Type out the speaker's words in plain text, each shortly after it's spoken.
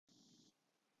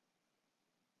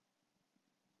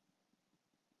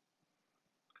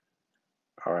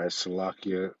All right,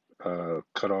 Salakia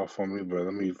cut off on me, but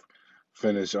let me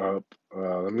finish up.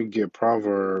 Let me get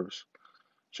Proverbs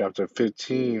chapter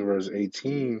 15, verse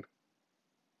 18.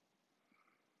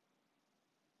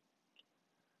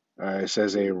 It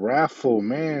says, a wrathful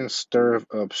man stirreth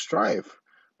up strife,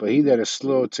 but he that is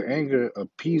slow to anger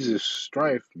appeases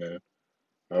strife, man.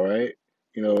 All right?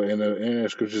 And the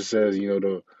scripture says,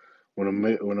 when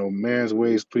a man's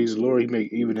ways please the Lord, he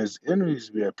make even his enemies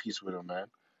be at peace with him, man.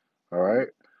 All right?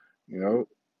 You know?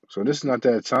 So this is not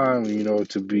that time,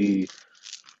 to be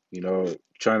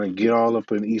trying to get all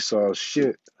up in Esau's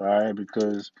shit, all right?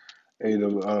 Because, hey,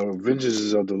 the vengeance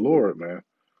is of the Lord, man,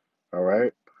 all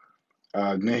right?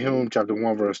 Nahum chapter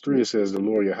 1, verse 3, it says, the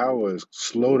Lord Yahweh is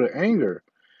slow to anger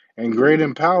and great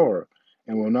in power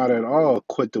and will not at all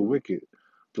quit the wicked.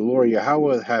 The Lord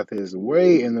Yahweh hath his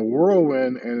way in the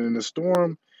whirlwind and in the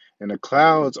storm, and the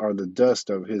clouds are the dust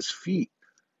of his feet.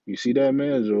 You see that,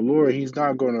 man? The Lord, he's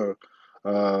not going to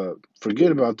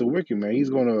forget about the wicked, man. He's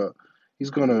going to, He's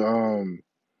going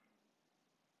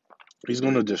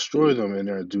to destroy them in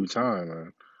their due time,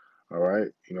 man. All right.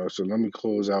 So let me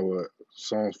close out with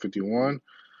Psalms 51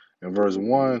 and verse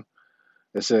 1.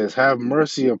 It says, have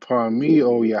mercy upon me,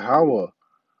 O Yahweh,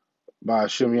 by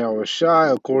Hashem Yahweh Shai,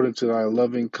 according to thy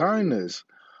loving kindness,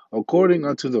 according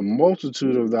unto the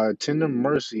multitude of thy tender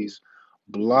mercies,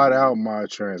 blot out my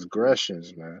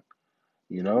transgressions, man.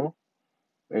 You know?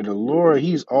 And the Lord,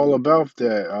 he's all about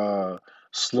that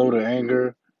slow to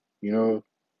anger, you know,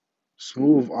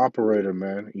 smooth operator,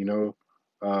 man.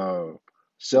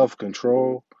 Self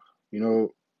control. You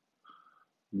know,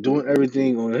 doing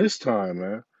everything on his time,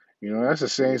 man. That's the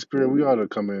same spirit we ought to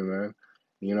come in, man.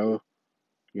 You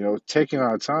know, taking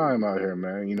our time out here,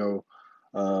 man.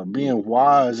 Being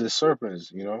wise as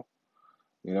serpents. You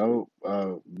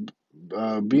know,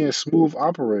 being smooth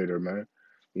operator, man.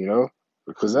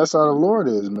 Because that's how the Lord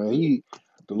is, man.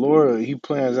 The Lord, he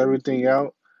plans everything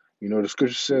out. The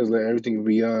scripture says, let everything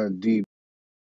be done deep